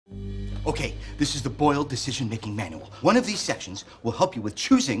Okay, this is the Boyle Decision-Making Manual. One of these sections will help you with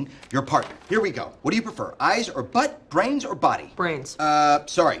choosing your partner. Here we go. What do you prefer, eyes or butt, brains or body? Brains.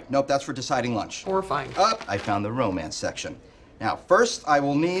 Sorry. Nope, that's for deciding lunch. Horrifying. I found the romance section. Now, first, I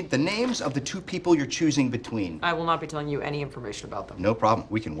will need the names of the two people you're choosing between. I will not be telling you any information about them. No problem.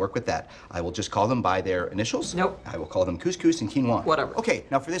 We can work with that. I will just call them by their initials. Nope. I will call them couscous and quinoa. Whatever. Okay,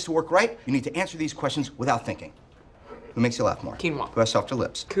 now for this to work right, you need to answer these questions without thinking. Who makes you laugh more? Quinoa. Who has softer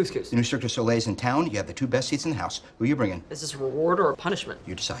lips? Couscous. The new Cirque du Soleil's in town. You have the two best seats in the house. Who are you bringing? Is this a reward or a punishment?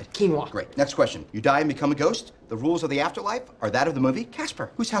 You decide. Quinoa. Great. Next question. You die and become a ghost. The rules of the afterlife are that of the movie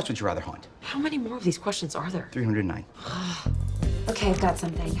Casper. Whose house would you rather haunt? How many more of these questions are there? 309. Okay, I've got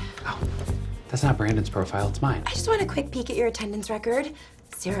something. Oh, that's not Brandon's profile, it's mine. I just want a quick peek at your attendance record.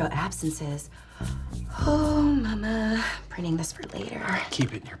 0 absences. Oh, mama. Printing this for later. All right,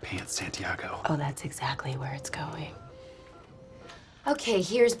 keep it in your pants, Santiago. Oh, that's exactly where it's going. Okay,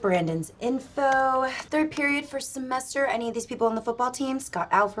 here's Brandon's info. Third period first semester. Any of these people on the football team? Scott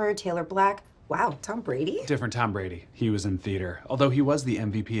Alford, Taylor Black. Wow, Tom Brady? Different Tom Brady. He was in theater, although he was the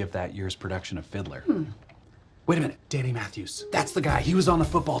MVP of that year's production of Fiddler. Wait a minute, Danny Matthews. That's the guy. He was on the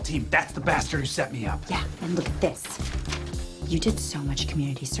football team. That's the bastard who set me up. Yeah, and look at this. You did so much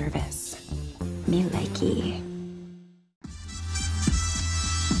community service. Me likey.